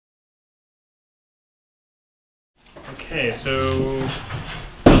Okay, so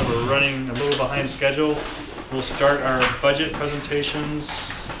we're running a little behind schedule. We'll start our budget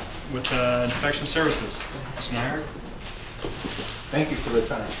presentations with inspection services. Mr. Meyer? Thank you for the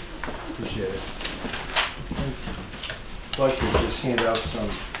time. Appreciate it. I'd like to just hand out some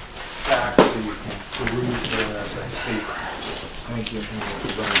facts so you can peruse them as I speak. Thank you for what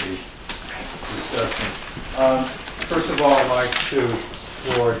we're going to be discussing. First of all, I'd like to,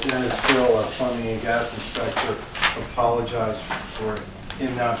 for Dennis Bill, our plumbing and gas inspector, apologize for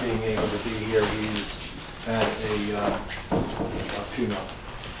him not being able to be here. He's at a funeral.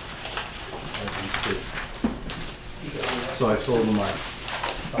 So I told him I'd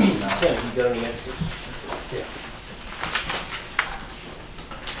help him out. Yeah, you got any answers? Yeah.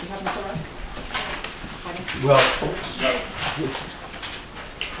 You have them for us? Well,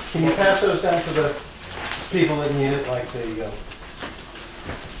 can you pass those down to the people that need it, like the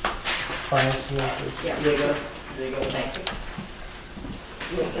finance committee? Yeah. There you go. There you go. Thanks.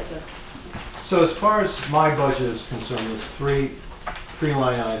 You'll get this. So as far as my budget is concerned, there's three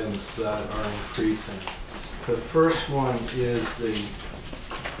line items that are increasing. The first one is the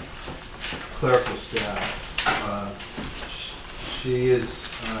clerical staff. She is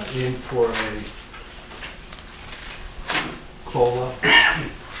in for a COLA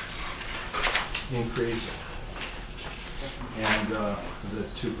increase and the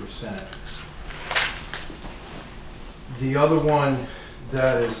 2%. The other one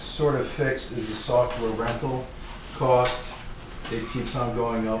that is sort of fixed is the software rental cost. It keeps on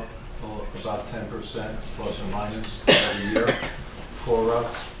going up about 10% plus or minus every year for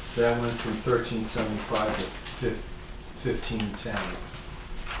us. That went from $13.75 to $15.10.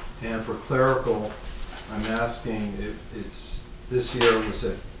 And for clerical, I'm asking if it's this year was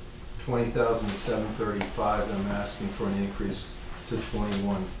at $20,735. I'm asking for an increase to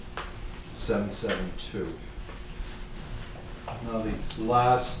 $21,772. Now the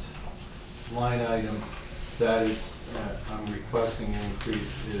last line item that is I'm requesting an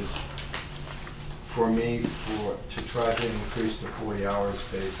increase is for me to try to increase to 40 hours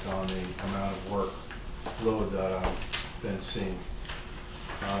based on the amount of workload that I've been seeing.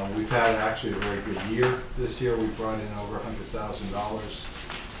 We've had actually a very good year this year. We brought in over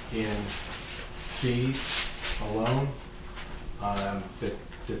 $100,000 in fees alone.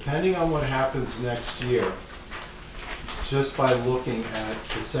 Depending on what happens next year, just by looking at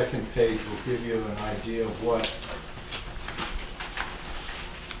the second page will give you an idea of what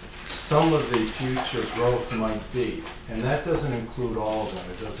some of the future growth might be. And that doesn't include all of them.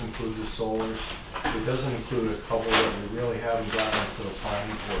 It doesn't include the solars. It doesn't include a couple that we really haven't gotten into the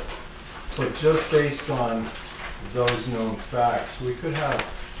planning for. But just based on those known facts, we could have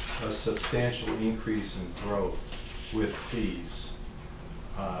a substantial increase in growth with fees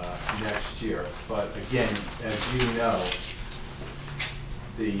next year. But again, as you know,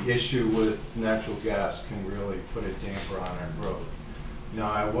 the issue with natural gas can really put a damper on our growth.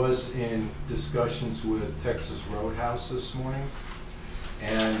 Now, I was in discussions with Texas Roadhouse this morning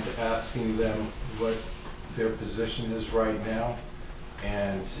and asking them what their position is right now.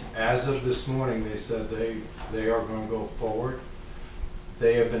 And as of this morning, they said they are going to go forward.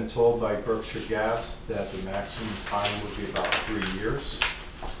 They have been told by Berkshire Gas that the maximum time would be about 3 years.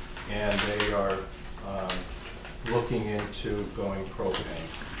 And they are looking into going propane.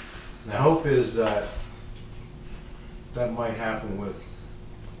 And the hope is that that might happen with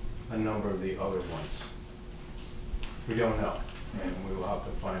a number of the other ones. We don't know, and we will have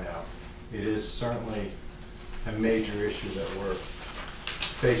to find out. It is certainly a major issue that we're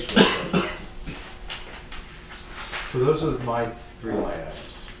faced with right now. So those are my three line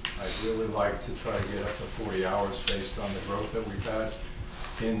items. I'd really like to try to get up to 40 hours based on the growth that we've had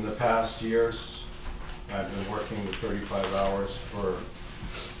in the past years. I've been working with 35 hours for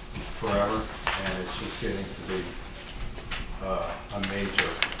forever, and it's just getting to be a major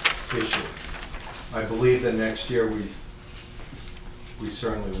issue. I believe that next year we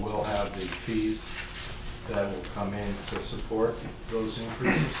certainly will have the fees that will come in to support those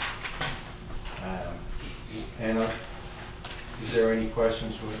increases. Anna, is there any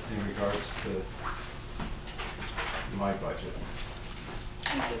questions in regards to my budget?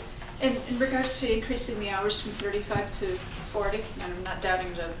 Thank you. In regards to increasing the hours from 35 to 40, and I'm not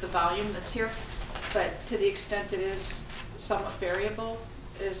doubting the volume that's here, but to the extent it is somewhat variable,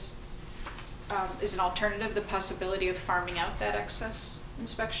 is an alternative the possibility of farming out that excess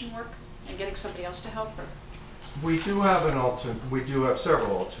inspection work and getting somebody else to help? Or? We do have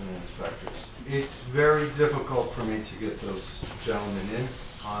several alternate inspectors. It's very difficult for me to get those gentlemen in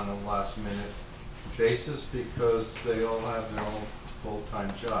on a last minute basis because they all have their own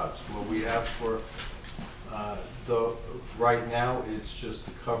full-time jobs. What we have for Though, right now, it's just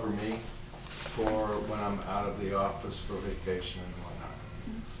to cover me for when I'm out of the office for vacation and whatnot.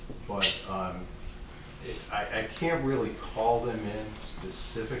 But I can't really call them in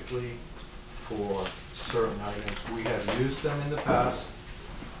specifically for certain items. We have used them in the past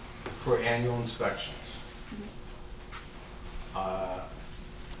for annual inspections.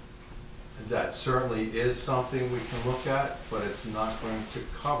 That certainly is something we can look at, but it's not going to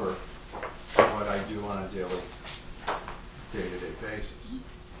cover what I do on a daily, day-to-day basis.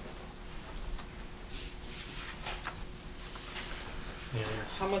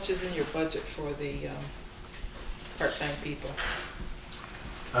 How much is in your budget for the part-time people?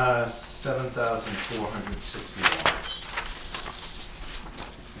 $7,460.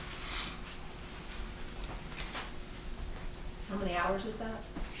 How many hours is that?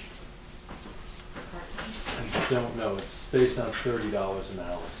 I don't know, it's based on $30 an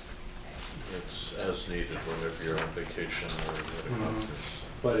hour. It's as needed whenever you're on vacation or whatever.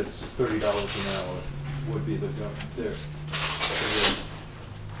 But it's $30 an hour would be the there.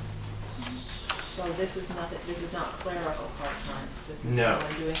 So this is not clerical part-time, this is No.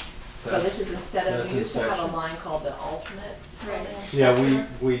 someone doing, so That's- this is instead of, that's we used to have a inspections. line called the alternate. Right. Yeah,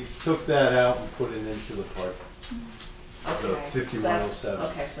 inspector. we took that out and put it into the part, the Okay, so that's, 5107.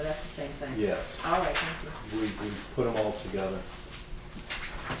 okay, so that's the same thing. Yes. All right, thank you. We put them all together.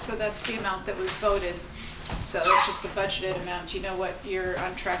 So that's the amount that was voted. So that's just the budgeted amount. Do you know what you're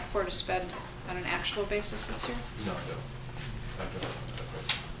on track for to spend on an actual basis this year? No, I don't. I don't.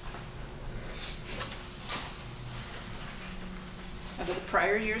 Under the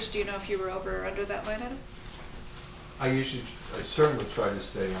prior years, do you know if you were over or under that line item? I certainly try to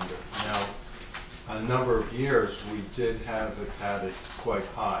stay under. Now, a number of years, we did have it padded quite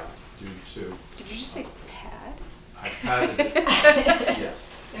high due to, Did you just say pad? I padded it, yes.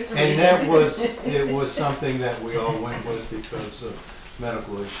 There's a And reason. that was, it was something that we all went with because of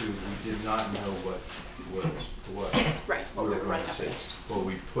medical issues. We did not know what Right, what we we were were going running to up see. against. But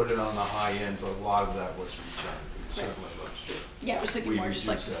we put it on the high end, but a lot of that was returned. We certainly was. Yeah, I was thinking We more just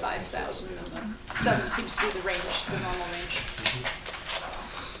like the reduced that. 5,000 and the 7 seems to be the range, the normal range.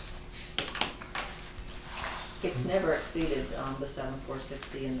 It's never exceeded the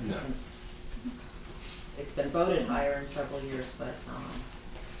 7,460 and No. since it's been voted higher in several years, but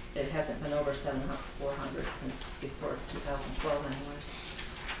it hasn't been over 7,400 since before 2012 anyways.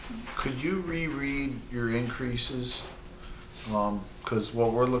 Could you reread your increases? Because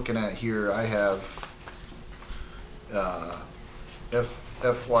what we're looking at here, I have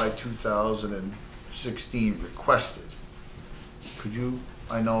FY 2016 requested. Could you,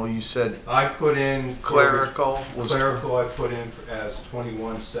 I know you said I put in. clerical was, Clerical I put in as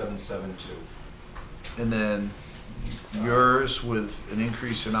 21,772. and then yours with an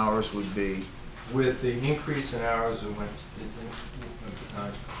increase in hours would be, With the increase in hours, it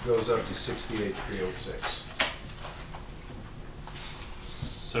goes up to 68,306.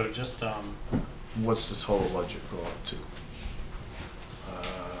 So just, what's the total budget go up to?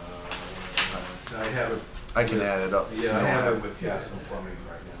 I have it. I can add it up. if you Yeah, I don't have it with gas and plumbing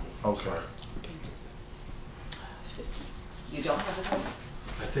right now. Okay. You don't have a total?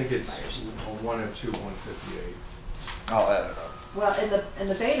 I think it's on 102, 158. I'll add it up. Well, in the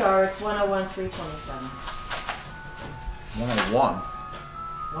Vadar, it's 101,327. 101.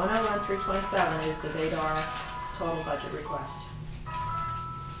 101,327 is the Vadar total budget request.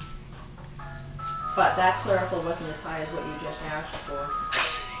 But that clerical wasn't as high as what you just asked for.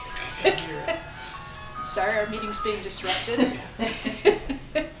 Sorry, our meeting's being disrupted.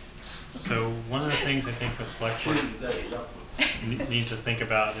 so one of the things I think the select board needs to think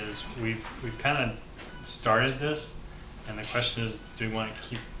about is we've kind of started this, and the question is, do we want to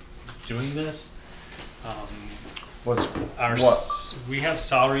keep doing this? What's Our what? We have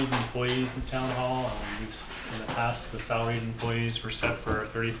salaried employees in town hall, and in the past, the salaried employees were set for a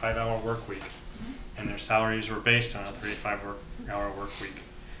 35-hour work week, and their salaries were based on a 35-hour work week.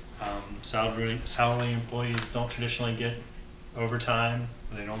 Salary employees don't traditionally get overtime,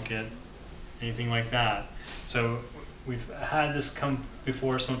 they don't get anything like that. So we've had this come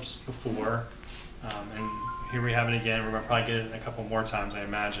before us once before, and here we have it again. We're going to probably get it a couple more times, I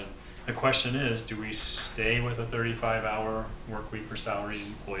imagine. The question is, do we stay with a 35-hour work week for salaried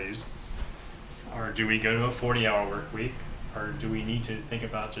employees? Or do we go to a 40-hour work week? Or do we need to think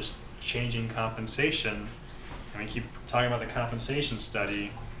about just changing compensation? And we keep talking about the compensation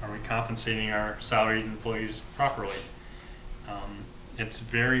study. Are we compensating our salaried employees properly? It's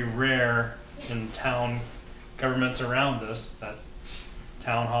very rare in town governments around us that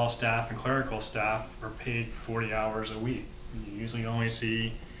town hall staff and clerical staff are paid 40 hours a week. You usually only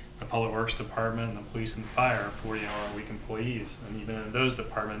see the Public Works Department, and the police and fire are 40-hour-a-week employees. And even in those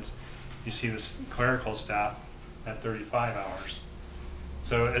departments, you see this clerical staff at 35 hours.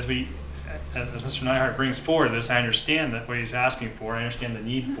 So as Mr. Nyhart brings forward this, I understand that what he's asking for, I understand the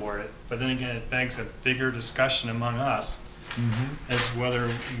need for it, but then again, it begs a bigger discussion among us as whether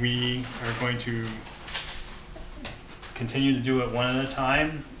we are going to continue to do it one at a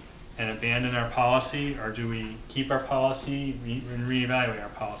time and abandon our policy, or do we keep our policy and reevaluate our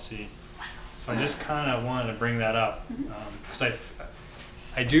policy? So I just kind of wanted to bring that up, because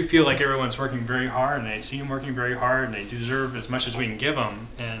I do feel like everyone's working very hard, and I see them working very hard, and they deserve as much as we can give them,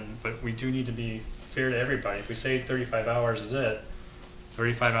 but we do need to be fair to everybody. If we say 35 hours is it,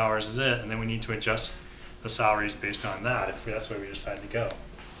 35 hours is it, and then we need to adjust the salaries based on that, if that's where we decide to go.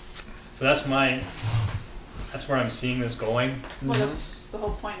 So that's where I'm seeing this going. Well, that's the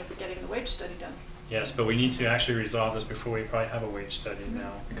whole point of getting the wage study done. Yes, but we need to actually resolve this before we probably have a wage study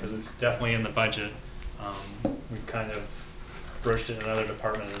now, because it's definitely in the budget. We've kind of broached it in another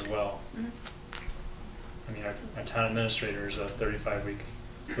department as well. I mean, our town administrator is a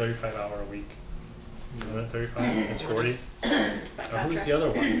 35-hour-a-week. Isn't it 35? It's 40? Who's the other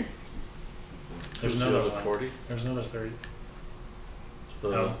one? There's Who's another the other one. 40? There's another 30.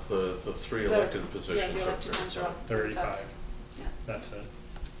 The 3 elected positions Yeah, the are elected ones are all 35. Yeah. That's it.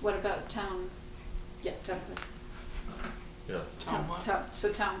 What about town? Yeah, town clerk. Yeah. Town what?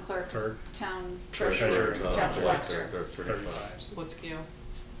 So town clerk, Clerk. town Treasurer, treasurer, town elected, collector. they're 35. 35. What's Gail?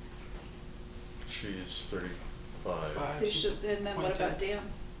 She's 35. Five. They should, and then what about Dan?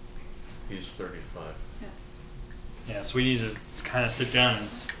 He's 35. Yeah. Yeah, so we need to kind of sit down and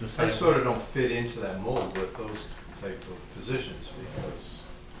I decide. sort of don't fit into that mold with those type of positions because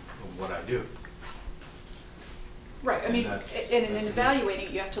of what I do. Right, I And mean, that's- and in that's an evaluating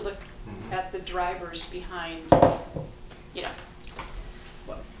it, you have to look Mhm. at the drivers behind, you know,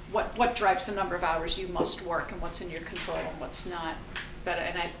 what drives the number of hours you must work and what's in your control and what's not. But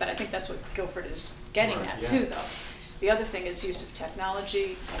I think that's what Guilford is getting Right, at yeah. too, though. The other thing is use of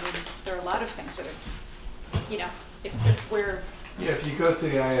technology. I mean, there are a lot of things that are, you know, if we're, Yeah, if you go to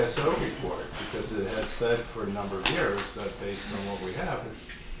the ISO report, because it has said for a number of years that based on what we have, it's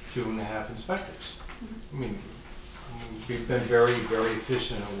 2.5 inspectors. I mean, we've been very, very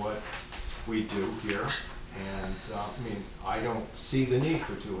efficient at what we do here. And, I mean, I don't see the need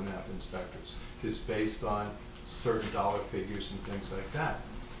for 2.5 inspectors. It's based on certain dollar figures and things like that.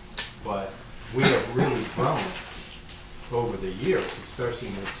 But we have really grown over the years, especially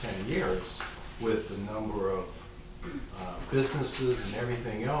in the 10 years, with the number of businesses and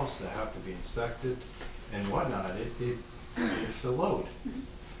everything else that have to be inspected and whatnot. It's a load.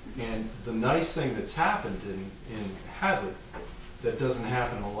 And the nice thing that's happened in Hadley that doesn't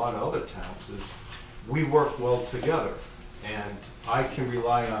happen in a lot of other towns is we work well together. And I can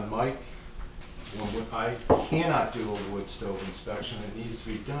rely on Mike when I cannot do a wood stove inspection, it needs to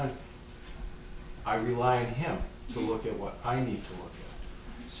be done. I rely on him to look at what I need to look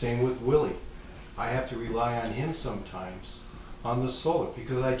at. Same with Willie. I have to rely on him sometimes on the solar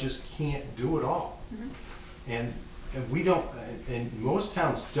because I just can't do it all. And we don't, and most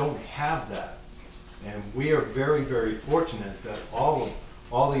towns don't have that. And we are very, very fortunate that all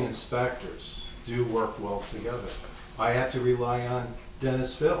the inspectors do work well together. I have to rely on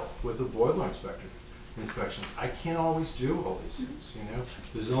Dennis Phil with the boiler inspections. I can't always do all these things, you know?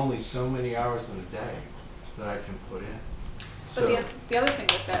 There's only so many hours in a day that I can put in. but the other thing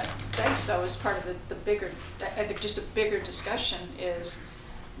with that begs though is part of the bigger, I think just a bigger discussion is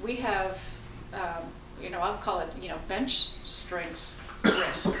we have, you know, I'll call it, you know, bench strength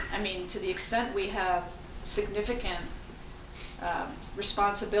risk. I mean, to the extent we have significant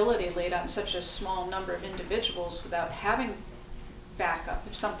responsibility laid on such a small number of individuals without having backup.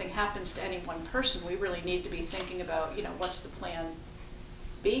 If something happens to any one person, we really need to be thinking about, you know, what's the plan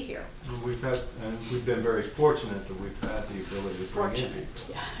B here? We've been very fortunate that we've had the ability to bring in Fortunate,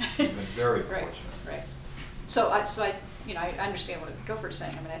 people. yeah. We've been very Right, fortunate. right. So I, you know, I understand what Guilford's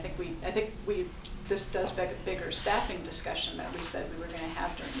saying. I mean, I think this does beg a bigger staffing discussion that we said we were going to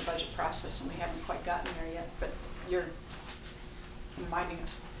have during the budget process, and we haven't quite gotten there yet, but you're reminding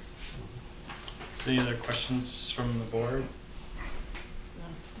us. So any other questions from the board?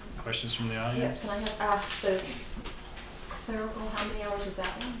 Questions from the audience? Yes, can I have, the clerical, how many hours is that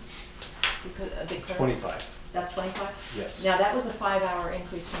one? Because a big clerical. 25, That's 25? yes. Now, that was a 5-hour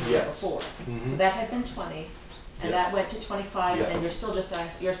increase from the year Yes. before. Mhm. So that had been 20, and that Yes. went to 25, Yes. and you're still just,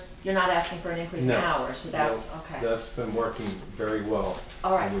 you're not asking for an increase in No. hours, so that's, No, okay. That's been working very well.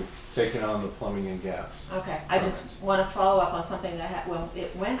 All right. And we've taken on the plumbing and gas. Okay, I just want to follow up on something that well,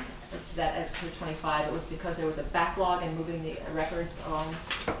 it went to that extra 25, it was because there was a backlog in moving the records,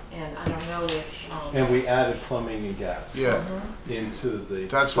 and I don't know if. And we added plumbing and gas. Yeah, Into the.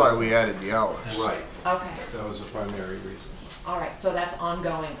 that's why we added the hours. Right, Okay, that was the primary reason. all right, so that's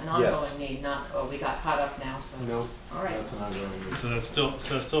ongoing, an ongoing need, not, oh, we got caught up now, so. No, All right. that's an ongoing reason. So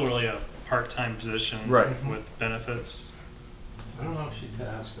that's still really a part-time position. Right. With benefits. I don't know if she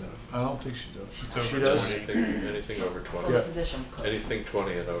has benefits. I don't think she does. It's She over does? 20. Anything over For 20. the Yeah. position. Anything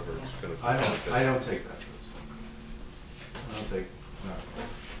 20 and over is going to be I benefits. don't take benefits. I don't take, no.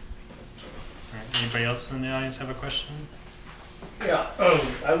 All right, anybody else in the audience have a question? Yeah,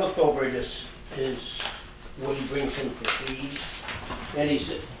 I looked over this, what he brings in for fees, and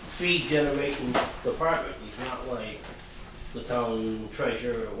he's a fee generating department. He's not like the town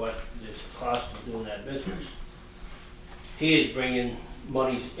treasurer or what this cost of doing that business. He is bringing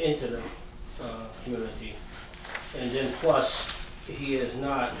monies into the community. And then plus, he is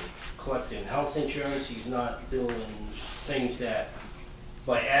not collecting health insurance, he's not doing things that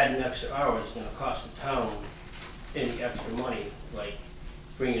by adding extra hours is gonna cost the town any extra money, like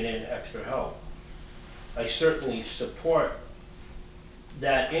bringing in extra help. I certainly support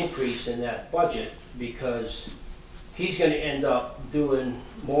that increase in that budget because he's gonna end up doing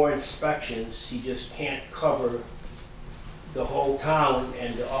more inspections. He just can't cover the whole town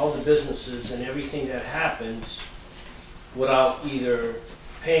and all the businesses and everything that happens without either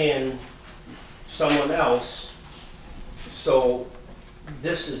paying someone else. So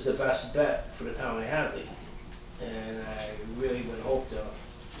this is the best bet for the town of Hadley. And I really would hope the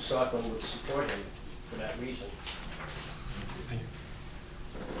selectmen would support him for that reason.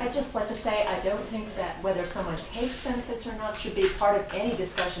 I'd just like to say, I don't think that whether someone takes benefits or not should be part of any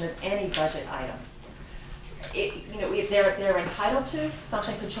discussion of any budget item. They're entitled to,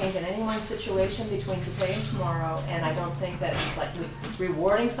 something could change in anyone's situation between today and tomorrow, and I don't think that it's like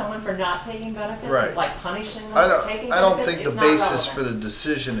rewarding someone for not taking benefits Right. is like punishing them for taking benefits. I don't think the It's not basis for relevant. the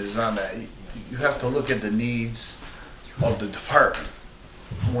decision is on that. You have to look at the needs of the department.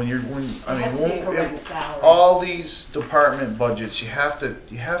 It has to be a correct salary. all these department budgets, you have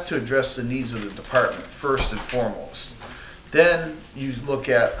to address the needs of the department first and foremost. Then you look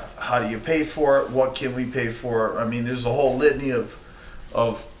at how do you pay for it, what can we pay for it. I mean, there's a whole litany of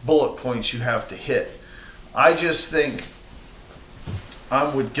bullet points you have to hit. I just think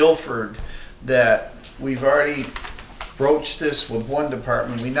I'm with Guilford that we've already broached this with one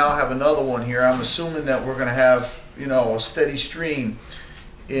department. We now have another one here. I'm assuming that we're gonna have, a steady stream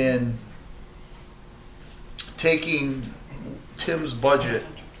in taking Tim's budget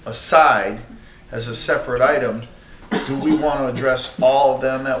aside as a separate item. Do we want to address all of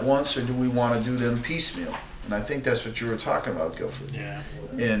them at once, or do we want to do them piecemeal? And I think that's what you were talking about, Guilford. Yeah.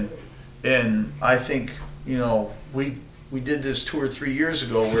 And I think, we did this 2 or 3 years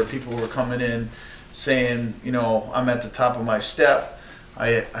ago where people were coming in saying, I'm at the top of my step.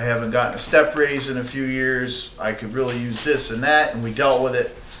 I haven't gotten a step raise in a few years. I could really use this and that, and we dealt with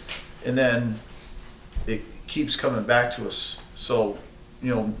it. And then it keeps coming back to us. So,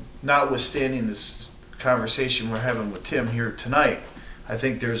 notwithstanding this conversation we're having with Tim here tonight, I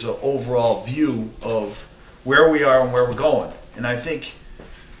think there's an overall view of where we are and where we're going. And I think,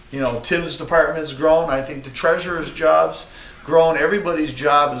 Tim's department's grown. I think the treasurer's job's grown. Everybody's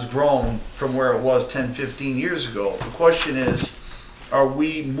job has grown from where it was 10, 15 years ago. The question is, are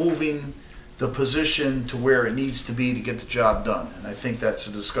we moving the position to where it needs to be to get the job done? And I think that's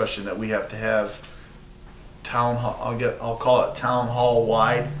a discussion that we have to have town hall, I'll call it town hall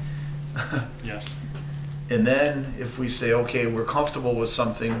wide. Yes. And then if we say, okay, we're comfortable with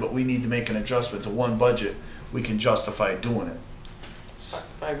something, but we need to make an adjustment to one budget, we can justify doing it.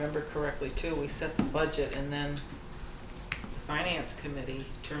 If I remember correctly too, we set the budget and then the finance committee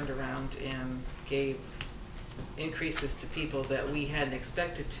turned around and gave increases to people that we hadn't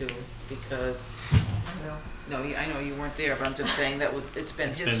expected to because, I know you weren't there, but I'm just saying it's been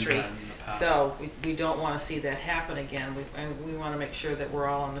history. done in the past. So we don't want to see that happen again. We want to make sure that we're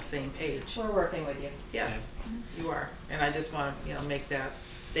all on the same page. We're working with you. Yes, you are. And I just want to, make that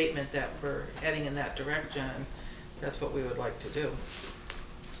statement that we're heading in that direction. And that's what we would like to do.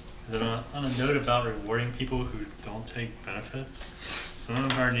 On a note about rewarding people who don't take benefits, some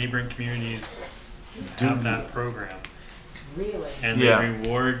of our neighboring communities have that program. Really? And Yeah. they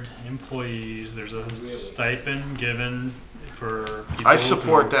reward employees. There's a stipend given for people I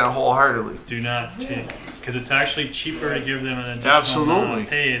support who that wholeheartedly. do not take, because it's actually cheaper to give them an additional Absolutely. amount of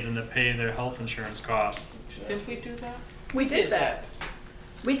pay than to pay their health insurance costs. Didn't we do that? We did that.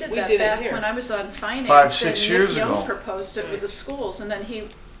 We did We that did it back here. when I was on finance. 5, 6 and years Nick Young ago. proposed it with the schools, and then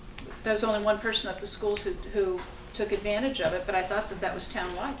there was only one person at the schools who took advantage of it, but I thought that that was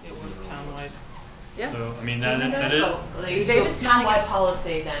townwide. It was townwide. Yeah. So, I mean, that is, So, you do David's a not townwide against-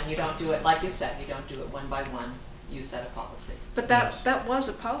 policy, then you don't do it, like you said, you don't do it one by one, you set a policy. But Yes. that was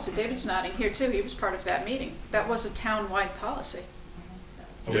a policy. David's nodding here too. He was part of that meeting. That was a townwide policy.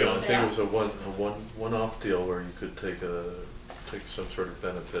 Yeah, I Yes. think it was a one-off deal where you could take some sort of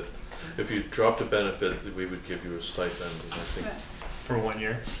benefit. If you dropped a benefit, we would give you a stipend, and I think, Right. for 1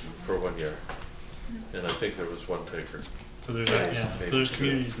 year. for 1 year. And I think there was one taker, So there's, Right. yeah, so there's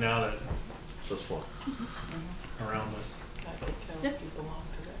communities now that, just one. around us. I could tell Yeah. you belong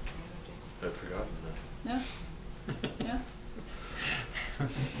to that community. I'd forgotten that. Yeah. Yeah.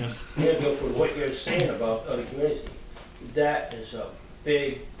 Yes. Yeah, Bill, for what you're saying about other communities, that is a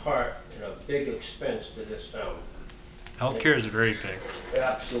big part and a big expense to this town. Healthcare is very big.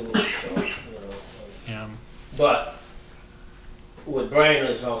 Absolutely, so, Yeah. But what Brian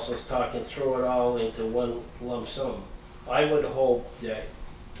is also talking, throw it all into one lump sum. I would hope that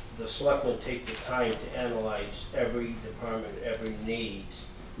the selectmen take the time to analyze every department, every needs,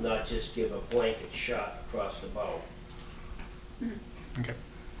 not just give a blanket shot across the bow. Okay.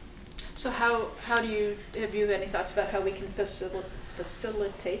 So how do you, have you any thoughts about how we can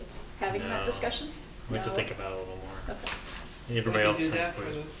facilitate having that No. discussion? We have to No? think about it a little more. Okay. Everybody else We can do think, that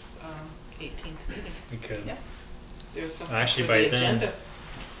for please. the 18th meeting. We could. Yeah. There's something Actually, for by the then, agenda.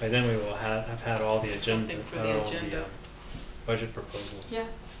 by then we will have had all the There's agenda, something for the all agenda. the budget proposals. Yeah.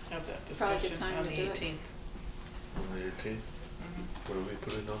 Have that Probably a good discussion time on to the do it. 18th. On the 18th, what do we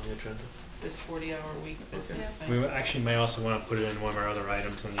put in on the agenda? This 40-hour week business Yeah. We thing. actually may also want to put it in one of our other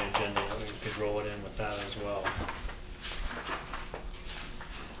items on the agenda, that we could roll it in with that as well.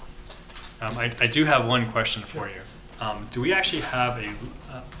 I do have one question for you. Do we actually have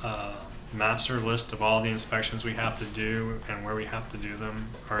a master list of all the inspections we have to do and where we have to do them?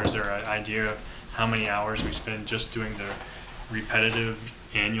 Or is there an idea of how many hours we spend just doing the repetitive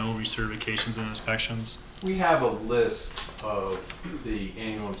annual recertifications and inspections? We have a list of the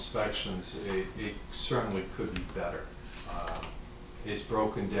annual inspections. It certainly could be better. It's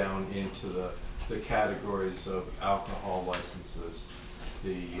broken down into the categories of alcohol licenses,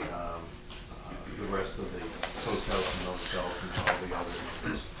 the rest of the hotels and motels and all the other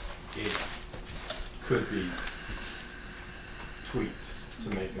ones. It could be tweaked to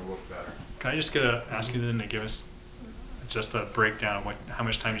make it look better. Can I just ask you then to give us just a breakdown of how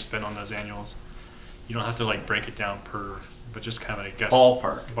much time you spend on those annuals? You don't have to like break it down per, but just kind of a guess.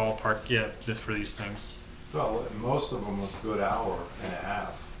 Ballpark. Ballpark, yeah, just for these things. Well, most of them a good hour and a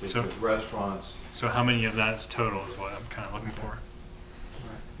half, So- because restaurants, So how many of that's total is what I'm kind of looking for.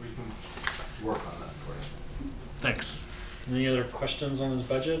 we can work on that for you. Thanks. Any other questions on this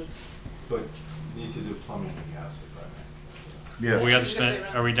budget? But you need to do plumbing and gas if I may. Yes. We got to You can say spend,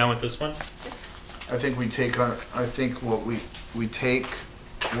 around. are we done with this one? I think we take on, I think what we take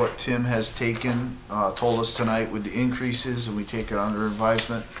what Tim has taken, told us tonight with the increases, and we take it under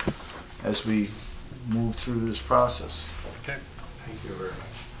advisement as we move through this process. Okay. Thank you very much.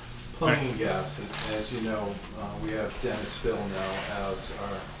 Plumbing and gas, and as you know, we have Dennis Phil now as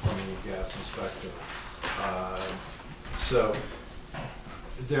our plumbing and gas inspector. So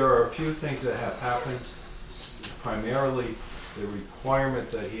there are a few things that have happened, primarily the requirement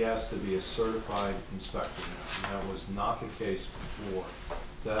that he has to be a certified inspector now, and that was not the case before.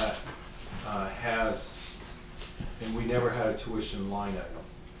 That has, and we never had a tuition line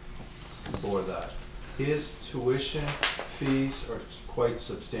item for that. His tuition fees are quite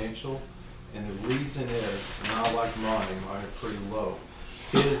substantial, and the reason is, not like mine are pretty low.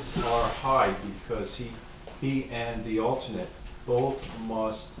 His are high because he and the alternate both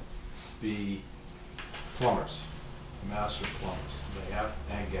must be plumbers, master plumbers, they have,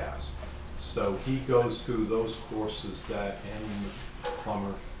 and gas. So he goes through those courses that any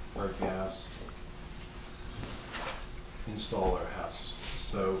plumber or gas installer has.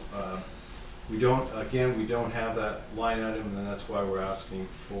 So we don't have that line item, and that's why we're asking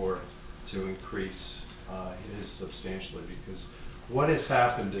to increase his substantially, because what has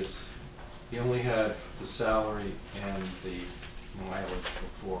happened is he only had the salary and the mileage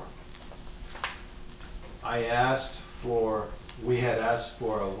before. We had asked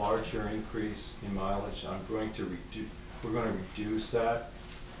for a larger increase in mileage. We're going to reduce that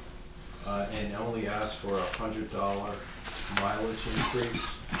and only ask for $100 mileage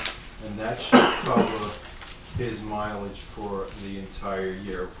increase, and that should cover his mileage for the entire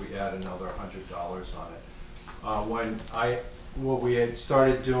year if we add another $100 on it. What we had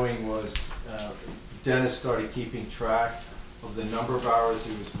started doing was Dennis started keeping track of the number of hours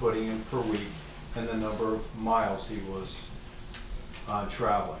he was putting in per week and the number of miles he was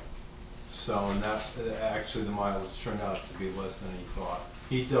traveling. So, and that, actually the mileage turned out to be less than he thought.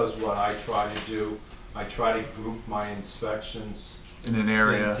 He does what I try to do. I try to group my inspections In an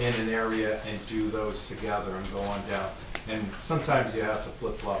area. in an area and do those together and go on down. And sometimes you have to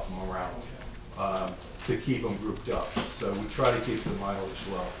flip-flop them around to keep them grouped up. So we try to keep the mileage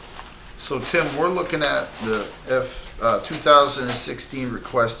low. So Tim, we're looking at the 2016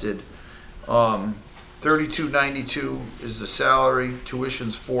 requested, 3292 is the salary,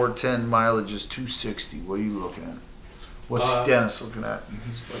 tuition's 410, mileage is 260. What are you looking at? What's Dennis looking at in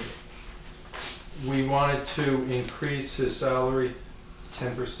his budget? We wanted to increase his salary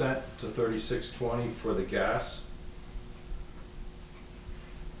 10% to 3620 for the gas.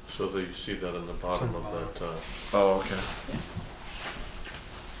 So that you see that in the bottom of that, Oh, okay.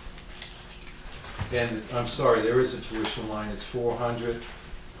 And I'm sorry, there is a tuition line, it's 400.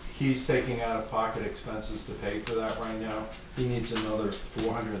 He's taking out of pocket expenses to pay for that right now. He needs another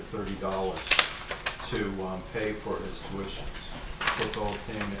 $430 to pay for his tuitions for both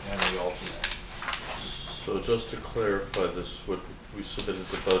him and the alternate. so just to clarify this, what we submitted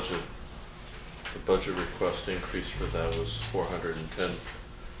the budget request increase for that was $410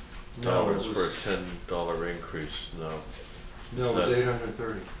 No, it was- for a $10 increase, no, No, it was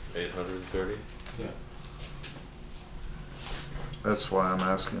 830. 830? Yeah. That's why I'm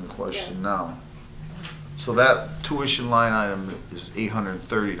asking the question now. So that tuition line item is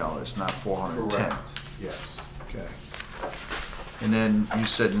 $830, not 410. Correct, yes. Okay. And then you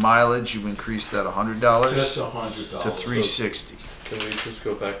said mileage, you increased that $100? Just $100. To 360. Can we just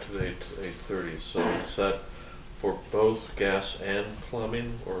go back to the 830? So is that for both gas and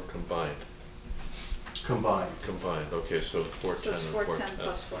plumbing or combined? Combined. Combined, okay, so So 410 it's and 410 410.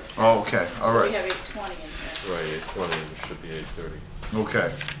 plus 410. Oh, okay, all So we right, have 820 in here. Right, 820, it should be 830. okay,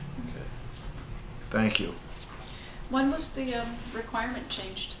 Okay. thank you. When was the requirement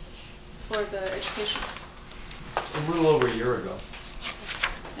changed for the education? A little over a year ago,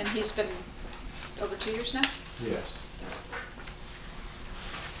 And he's been over 2 years now? yes.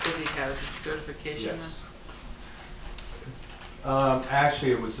 Does he have his certification Yes. then?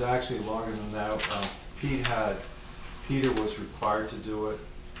 Actually, it was actually longer than that. Peter was required to do it,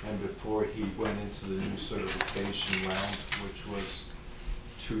 and before he went into the new certification round, which was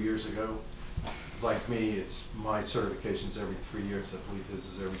 2 years ago. Like me, my certification's every 3 years, I believe his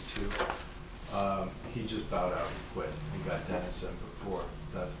is every 2. He just bowed out and quit and got Dennis in before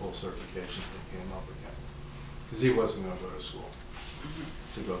that whole certification thing came up again. Because he wasn't gonna go to school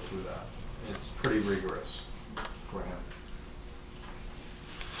to go through that. It's pretty rigorous for him.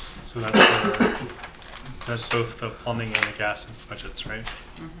 So that's both the plumbing and the gas budgets, right?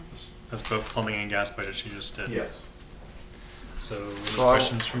 That's both plumbing and gas budgets you just did? Yes. So any So I-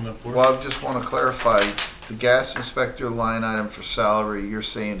 questions from the board? Well, I just want to clarify, the gas inspector line item for salary, you're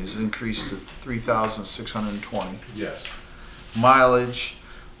saying is increased to 3,620. Yes. Mileage,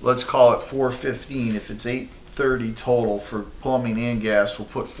 let's call it 415. If it's 830 total for plumbing and gas, we'll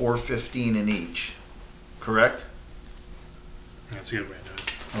put 415 in each, correct? That's a good way to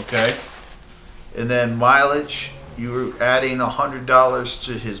do it. Okay? And then mileage, you're adding $100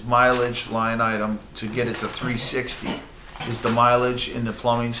 to his mileage line item to get it to 360. Is the mileage in the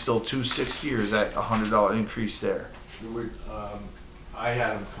plumbing still 260, or is that a $100 increase there? I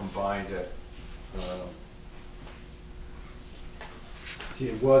had them combined at,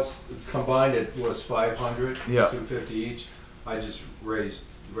 it was, combined it was 500, Yeah. 250 each. I just raised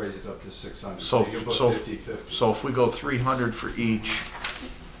it up to 600. So- you can put so- 50/50. So if we go 300 for each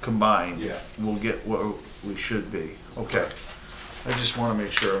combined, Yeah. we'll get what we should be. Okay. I just want to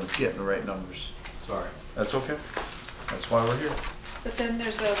make sure I'm getting the right numbers. Sorry. That's okay. That's why we're here. But then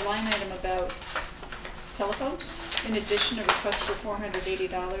there's a line item about telephones. In addition, a request for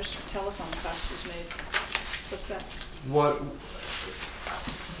 $480 for telephone costs is made. What's that? What,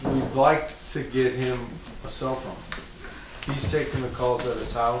 we'd like to get him a cell phone. He's taking the calls at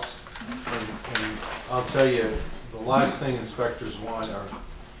his house, and I'll tell you, the last thing inspectors want are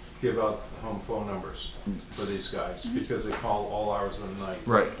give out home phone numbers for these guys, because they call all hours of the night.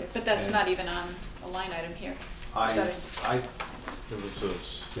 Right. But that's And- not even on a line item here. I Sorry. It was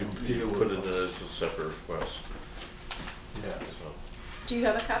Deal you with put it them. as a separate request, yeah, so. Do you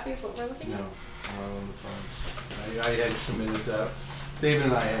have a copy of what we're looking no, at? not on the phone. I had submitted that. David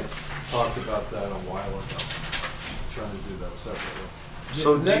and I had talked about that a while ago, trying to do that separately.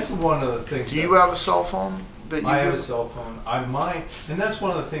 So And that's one of the things. Do you that- have a cell phone that you I have a could- cell phone. I might, and that's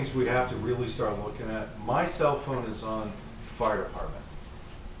one of the things we have to really start looking at. My cell phone is on the fire department.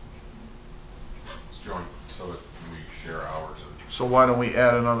 It's joint, so that we share hours of. So why don't we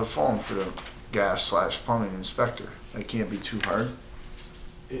add another phone for the gas/plumbing inspector? That can't be too hard.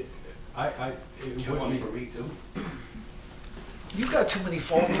 it would be, me too. You got too many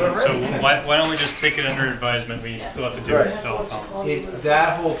phones So already. why don't we just take it under advisement? We still have to do Right. with cell phones.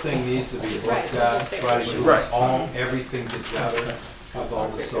 that whole thing needs to be Right, looked so at, they- try to do Right. everything together with all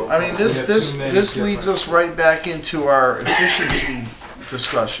the cell. I mean, phones. We have too many this leads different- us right back into our efficiency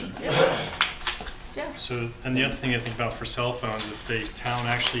discussion. Yeah. So, and the other thing I think about for cell phones, if the town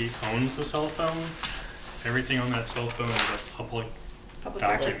actually owns the cell phone, everything on that cell phone is a public Public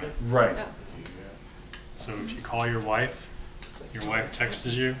document. record. Right, Yeah. So if you call your wife texts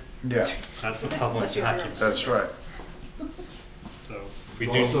you, yeah, that's the public That's your document. that's right. So if we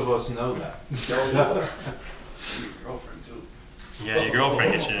Most do, of us know that. Your girlfriend too. yeah, your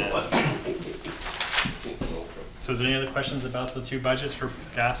girlfriend gets you in. So is there any other questions about the two budgets for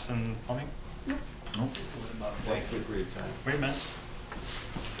gas and plumbing? Thank you for your time. Wait a minute.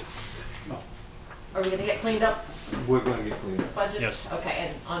 Are we gonna get cleaned up We're gonna get cleaned up. budgets? Yes. Okay,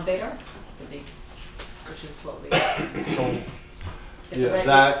 and on Vadar, which is what we, So, get the Yeah, right,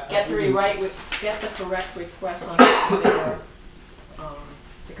 that- get the correct request on Vadar.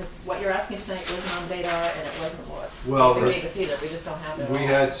 Because what you're asking tonight wasn't on Vadar and it wasn't what Well, they gave us either, we just don't have it all. we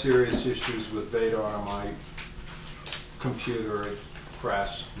had serious issues with Vadar on my computer. It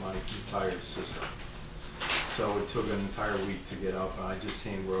crashed my entire system. So it took an entire week to get up, and I just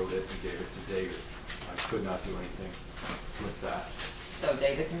hand wrote it and gave it to David. I could not do anything with that. So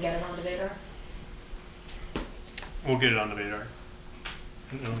David can get it onto Vadar? We'll get it on the radar.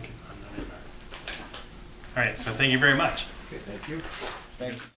 It'll get on the radar. All right, so thank you very much. Okay, thank you.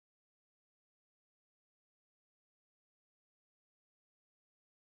 Thanks.